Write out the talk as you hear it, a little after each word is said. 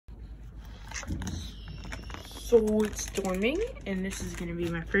So it's storming, and this is gonna be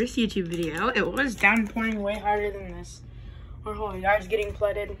my first YouTube video. It was downpouring way harder than this. Our whole yard's getting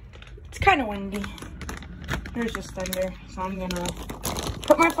flooded. It's kind of windy. There's just thunder, so I'm gonna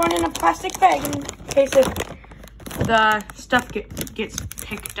put my phone in a plastic bag in case if the stuff gets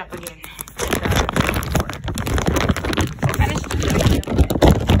picked up again.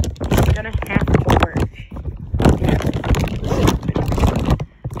 I'm gonna have to work.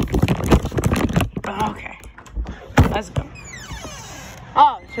 Okay, let's go.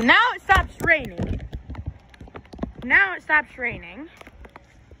 Oh, so now it stops raining. Now it stops raining.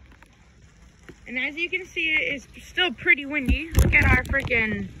 And as you can see, it is still pretty windy. Look at our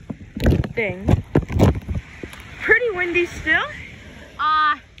freaking thing. Pretty windy still.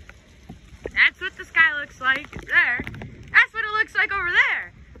 That's what the sky looks like there. That's what it looks like over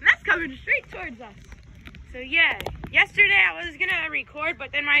there. And that's coming straight towards us. So yeah, yesterday I was gonna record,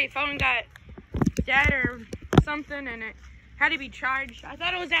 but then my phone got dead or something and it had to be charged. I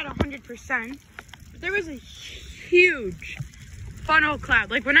thought it was at 100%. But there was a huge funnel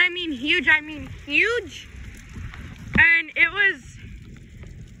cloud. Like when I mean huge, I mean huge. And it was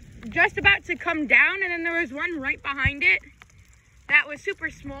just about to come down, and then there was one right behind it that was super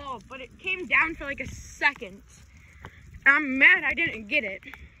small, but it came down for like a second. I'm mad I didn't get it,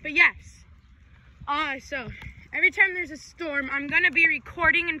 but yes. So every time there's a storm, I'm gonna be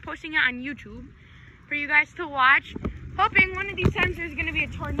recording and posting it on YouTube for you guys to watch, hoping one of these times there's gonna be a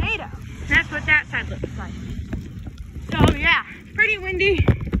tornado. That's what that side looks like. So yeah, it's pretty windy.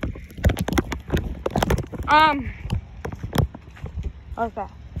 Okay.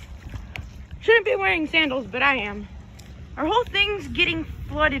 Shouldn't be wearing sandals, but I am. Our whole thing's getting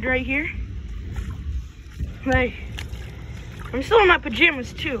flooded right here. Like, I'm still in my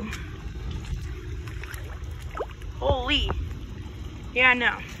pajamas too. Holy. Yeah,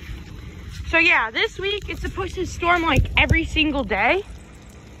 no. So yeah, this week it's supposed to storm like every single day.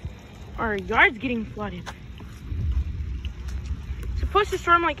 Our yard's getting flooded. It's supposed to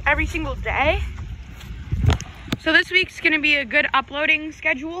storm like every single day. So this week's gonna be a good uploading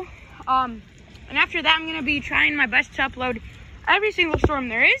schedule. And after that, I'm gonna be trying my best to upload every single storm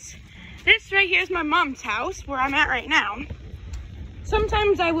there is. This right here is my mom's house, where I'm at right now.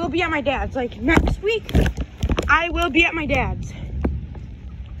 Sometimes I will be at my dad's. Like next week, I will be at my dad's.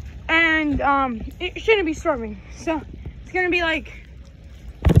 And it shouldn't be storming. So it's gonna be like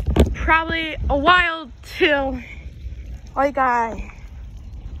probably a while till like I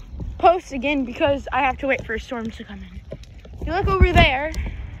post again, because I have to wait for a storm to come in. If you look over there,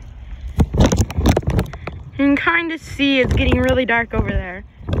 you can kind of see it's getting really dark over there.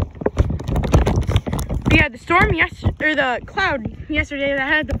 But yeah, the storm yesterday, or the cloud yesterday that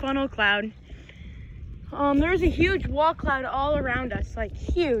had the funnel cloud, there was a huge wall cloud all around us, like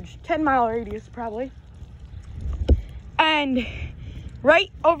huge, 10-mile radius probably. And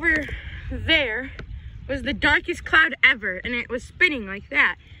right over there was the darkest cloud ever, and it was spinning like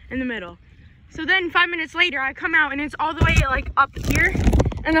that in the middle. So then 5 minutes later, I come out and it's all the way like up here,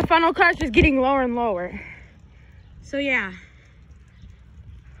 and the funnel cloud's just getting lower and lower. So yeah,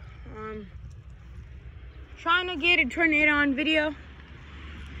 trying to get a tornado on video.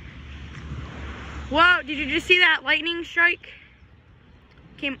 Wow, did you just see that lightning strike?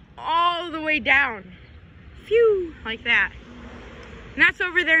 Came all the way down. Phew, like that. And that's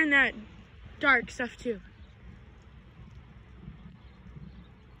over there in that dark stuff too.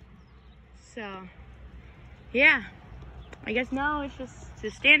 So, yeah, I guess now it's just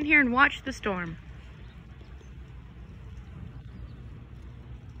to stand here and watch the storm.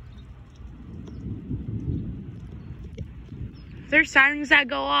 If there's sirens that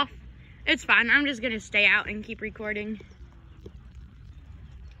go off, it's fine. I'm just gonna stay out and keep recording.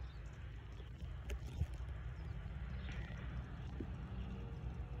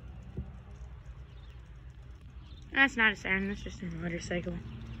 That's not a siren, that's just a motorcycle.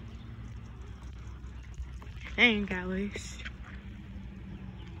 Dang, got loose.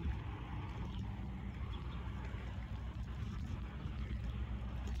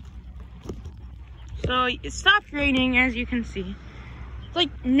 So it stopped raining, as you can see. It's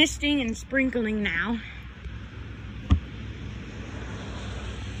like misting and sprinkling now.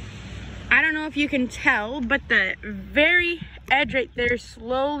 I don't know if you can tell, but the very edge right there is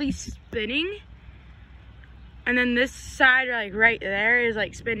slowly spinning. And then this side, like right there, is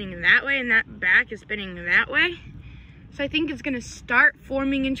like spinning that way, and that back is spinning that way. So I think it's gonna start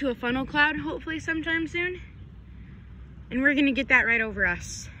forming into a funnel cloud, hopefully sometime soon. And we're gonna get that right over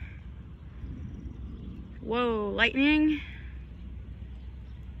us. Whoa, lightning.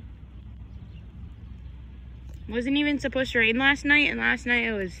 Wasn't even supposed to rain last night, and last night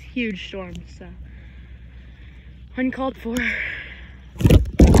it was huge storms, so uncalled for.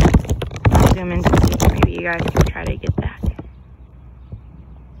 Zoom in so maybe you guys can try to get that.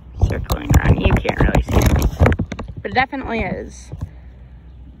 Circling around. You can't really see it, but it definitely is.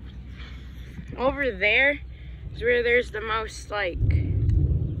 Over there is where there's the most like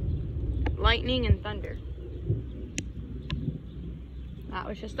lightning and thunder. That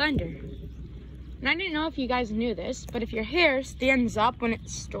was just thunder. And I didn't know if you guys knew this, but if your hair stands up when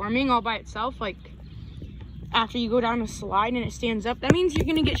it's storming all by itself, like after you go down a slide and it stands up, that means you're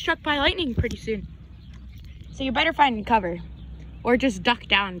gonna get struck by lightning pretty soon. So you better find cover or just duck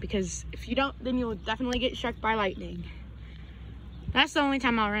down, because if you don't, then you'll definitely get struck by lightning. That's the only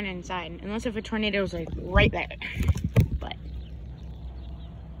time I'll run inside, unless if a tornado is like right there. But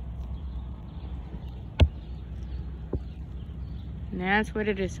that's what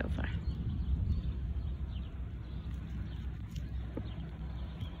it is so far.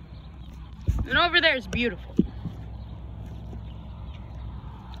 And over there is beautiful.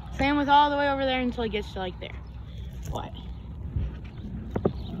 Same with all the way over there until it gets to like there. What?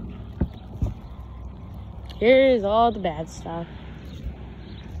 Here's all the bad stuff.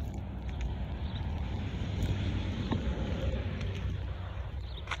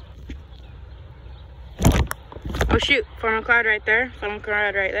 Oh shoot, funnel cloud right there, funnel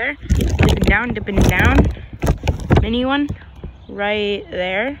cloud right there. Dipping down. Mini one right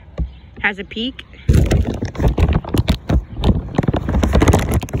there. Has a peak.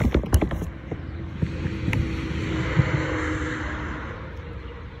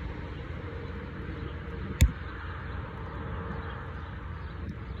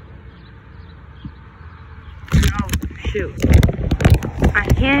 Oh shoot. I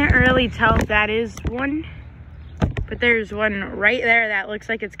can't really tell if that is one. But there's one right there that looks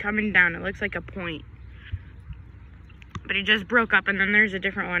like it's coming down. It looks like a point. But it just broke up, and then there's a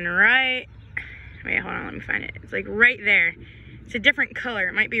different one right... Wait, hold on, let me find it. It's like right there. It's a different color.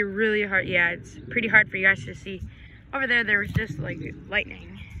 It might be really hard. Yeah, it's pretty hard for you guys to see. Over there, there was just like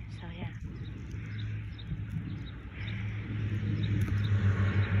lightning. So, yeah.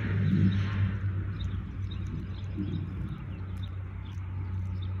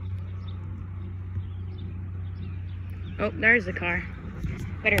 Oh, there's the car.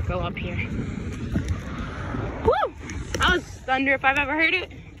 Better go up here. Woo! That was thunder if I've ever heard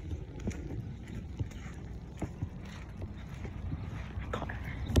it.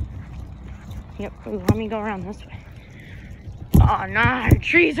 Yep, ooh, let me go around this way. Oh, no, the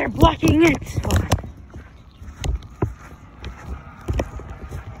trees are blocking it. Hold on.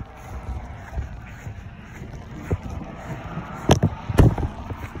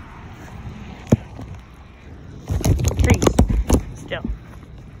 Still.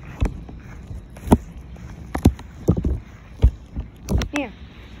 Here.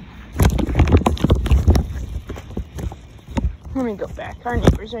 Let me go back. Our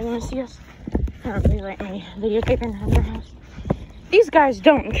neighbors are gonna see us. Probably let me videotaping around their house. These guys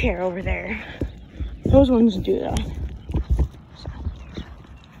don't care over there. Those ones do though. So,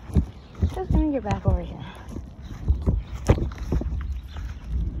 just gonna get back over here.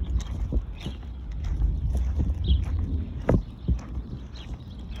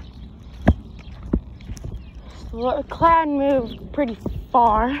 The cloud moved pretty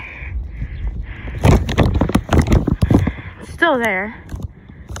far. It's still there.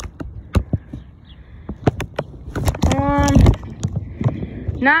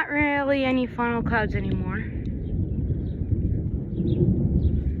 Not really any funnel clouds anymore.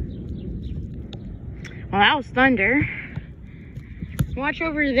 Well, that was thunder. Watch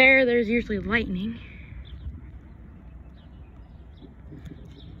over there, there's usually lightning.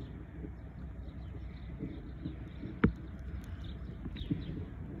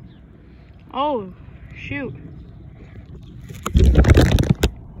 Oh, shoot.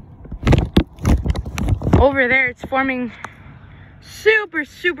 Over there, it's forming super,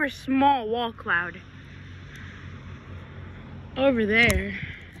 super small wall cloud. Over there.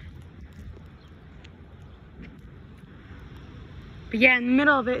 But yeah, in the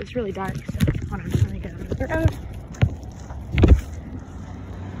middle of it, it's really dark. So, hold on, let me get on the road.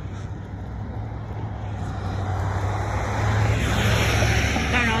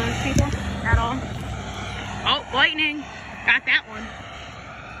 Don't know those people at all. Oh, lightning. Got that one.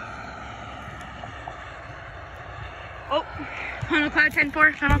 Oh, funnel cloud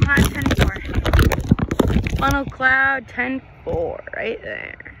 10-4, funnel cloud 10-4. Funnel cloud 10-4, right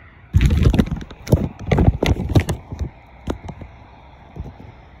there.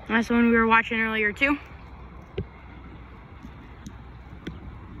 That's the one we were watching earlier too.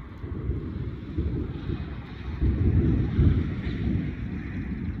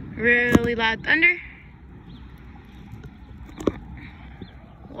 Really loud thunder.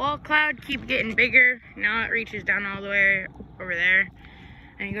 wall cloud keep getting bigger. Now it reaches down all the way over there.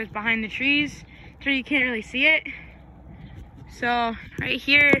 And it goes behind the trees, so you can't really see it. So right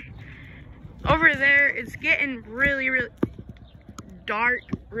here, over there, it's getting really, really dark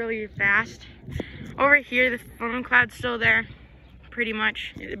really fast. Over here, the phone cloud's still there, pretty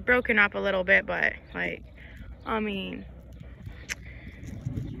much. It's broken up a little bit, but like, I mean,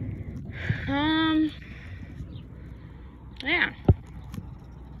 yeah.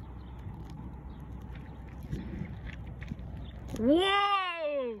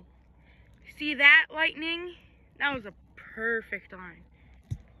 Whoa! See that lightning? That was a perfect line.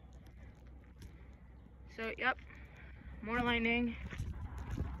 So, yep, more lightning.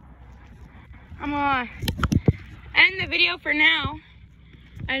 I'm gonna end the video for now.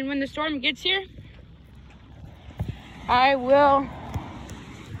 And when the storm gets here, I will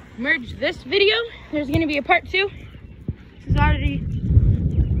merge this video. There's gonna be a part 2. This is already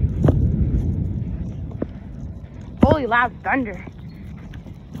holy loud thunder.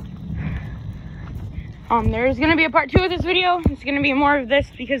 There's gonna be a part 2 of this video. It's gonna be more of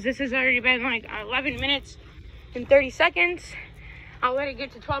this because this has already been like 11 minutes and 30 seconds. I'll let it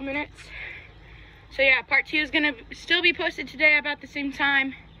get to 12 minutes. So yeah, part 2 is gonna still be posted today about the same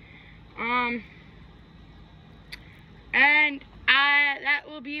time. And that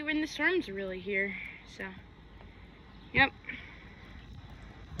will be when the storms are really here. So, yep.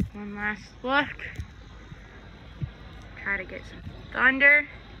 One last look. Try to get some thunder.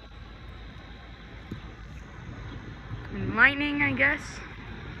 And lightning, I guess.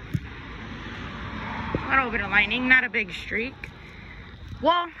 A little bit of lightning, not a big streak.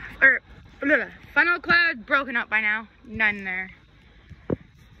 Wall, or funnel cloud broken up by now. None there.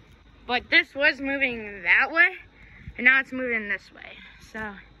 But this was moving that way, and now it's moving this way.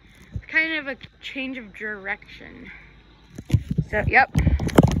 So, it's kind of a change of direction. So, yep.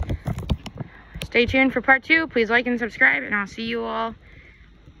 Stay tuned for part 2. Please like and subscribe, and I'll see you all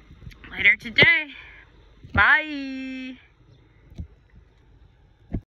later today. Bye.